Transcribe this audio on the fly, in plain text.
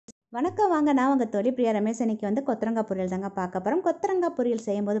வணக்கம் வாங்க நான் உங்கள் தோழி பிரியா ரமேஷ். இன்னைக்கு வந்து கொத்தரங்காய் பொரியல் தாங்க பார்க்க போகிறோம். கொத்தரங்காய் பொரியல்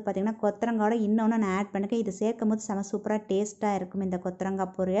செய்யும்போது பார்த்திங்கன்னா கொத்தரங்காயோட இன்னொன்று நான் ஆட் பண்ணிக்க இது சேர்க்கும் போது செம சூப்பராக டேஸ்ட்டாக இருக்கும் இந்த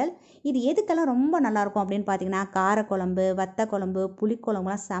கொத்தரங்காய் பொரியல். இது எதுக்கெல்லாம் ரொம்ப நல்லாயிருக்கும் அப்படின்னு பார்த்தீங்கன்னா காரக்குழம்பு, வத்த குழம்பு,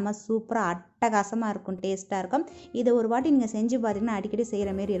 புளிக்குழம்புலாம் செம சூப்பராக அட்டகாசமாக இருக்கும், டேஸ்ட்டாக இருக்கும். இது ஒரு வாட்டி நீங்கள் செஞ்சு பார்த்தீங்கன்னா அடிக்கடி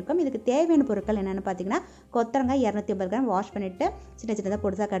செய்கிற மாரி இருக்கும். இதுக்கு தேவையான பொருட்கள் என்னென்னு பார்த்தீங்கன்னா கொத்தரங்காய் 250 கிராம் வாஷ் பண்ணிவிட்டு சின்ன சின்னதாக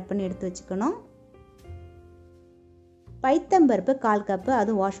பொடிசாக கட் பண்ணி எடுத்து வச்சுக்கணும். பைத்தம்பருப்பு 1/4 கப்பு,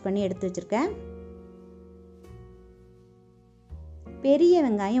 அதுவும் வாஷ் பண்ணி எடுத்து வச்சுருக்கேன். பெரிய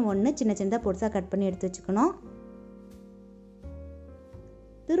வெங்காயம் 1 சின்ன சின்னதாக பொடிசாக கட் பண்ணி எடுத்து வச்சுக்கணும்.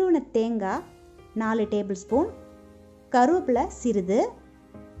 துருவன தேங்காய் 4 டேபிள் ஸ்பூன், கருவேப்பிலை சிறிது,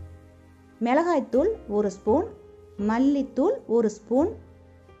 மிளகாய்த்தூள் 1 ஸ்பூன், மல்லித்தூள் 1 ஸ்பூன்,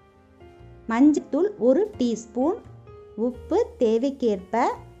 மஞ்சத்தூள் 1 டீஸ்பூன், உப்பு தேவைக்கேற்ப,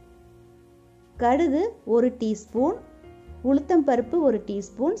 கடுகு 1 டீஸ்பூன், உளுத்தம் பருப்பு 1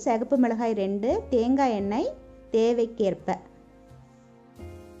 டீஸ்பூன், சிகப்பு மிளகாய் 2, தேங்காய் எண்ணெய் தேவைக்கேற்ப.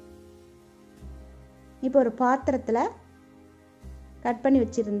 இப்போ ஒரு பாத்திரத்தில் கட் பண்ணி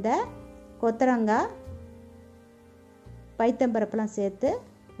வச்சுருந்த கொத்தரங்காய் பைத்தம்பருப்பெல்லாம் சேர்த்து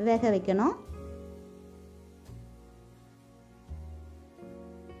வேக வைக்கணும்.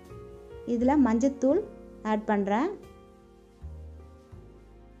 இதில் மஞ்சத்தூள் ஆட் பண்ணுறேன்,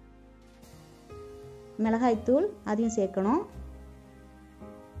 மிளகாய்த்தூள் அதையும் சேர்க்கணும்,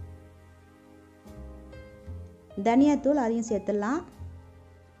 தனியாத்தூள் அதையும் சேர்த்துடலாம்,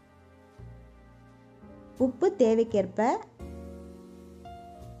 உப்பு தேவைக்கேற்ப,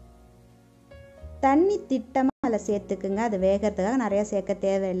 தண்ணி திட்டமாக அதில் சேர்த்துக்குங்க. அது வேகிறதுக்காக நிறையா சேர்க்க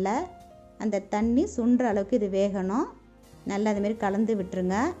தேவையில்லை. அந்த தண்ணி சுண்டுற அளவுக்கு இது வேகணும். நல்லா அதுமாரி கலந்து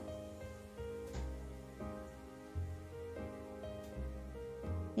விட்டுருங்க.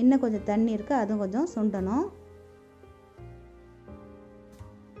 இன்னும் கொஞ்சம் தண்ணி இருக்குது, அதுவும் கொஞ்சம் சுண்டணும்.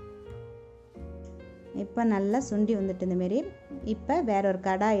 இப்போ நல்லா சுண்டி வந்துட்டு இந்தமாரி. இப்போ வேற ஒரு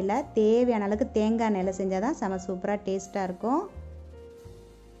கடாயில் தேவையான அளவுக்கு தேங்காய் எண்ணெயில் செஞ்சால் தான் செம சூப்பராக டேஸ்ட்டாக இருக்கும்.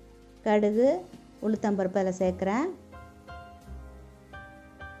 கடுகு உளுத்தம்பருப்பு அதில் சேர்க்குறேன்,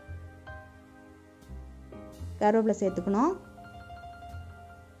 கருவேப்பிலை சேர்த்துக்கணும்,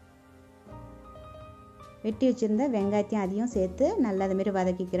 வெட்டி வச்சுருந்த வெங்காயத்தையும் அதையும் சேர்த்து நல்லா அதுமாரி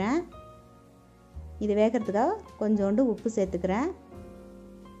வதக்கிக்கிறேன். இது வேகிறதுக்காக கொஞ்சோண்டு உப்பு சேர்த்துக்கிறேன்,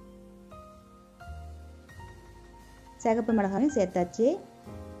 சிகப்பு மிளகாயும் சேர்த்தாச்சு.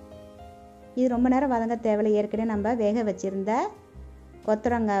 இது ரொம்ப நேரம் வதங்க தேவையில்லை, ஏற்கனவே நம்ம வேக வச்சுருந்த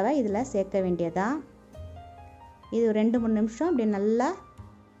கொத்தரங்காவை இதில் சேர்க்க வேண்டியதான். இது 2-3 நிமிஷம் அப்படி நல்லா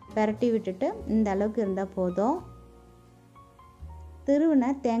பரட்டி விட்டுட்டு இந்த அளவுக்கு இருந்தால் போதும்.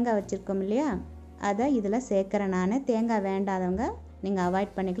 திருவின தேங்காய் வச்சுருக்கோம் இல்லையா, அதை இதில் சேர்க்குறேன் நான். தேங்காய் வேண்டாதவங்க நீங்கள்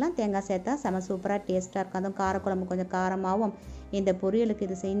அவாய்ட் பண்ணிக்கலாம். தேங்காய் சேர்த்தா செம சூப்பராக டேஸ்ட்டாக இருக்கும். அதுவும் காரக்குழம்பு கொஞ்சம் காரமாகவும் இந்த பொரியலுக்கு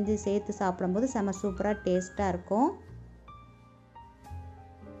இது செஞ்சு சேர்த்து சாப்பிடும்போது செம சூப்பராக டேஸ்ட்டாக இருக்கும்.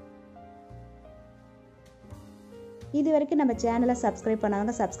 இது வரைக்கும் நம்ம சேனலை சப்ஸ்கிரைப்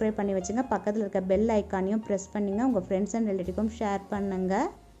பண்ணாதவங்க சப்ஸ்கிரைப் பண்ணி வச்சுங்க. பக்கத்தில் இருக்க பெல் ஐக்கானையும் ப்ரெஸ் பண்ணுங்க. உங்கள் ஃப்ரெண்ட்ஸ் அண்ட் ரிலேட்டிவ்க்கும் ஷேர் பண்ணுங்க.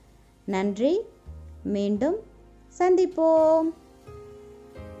 நன்றி, மீண்டும் சந்திப்போம்.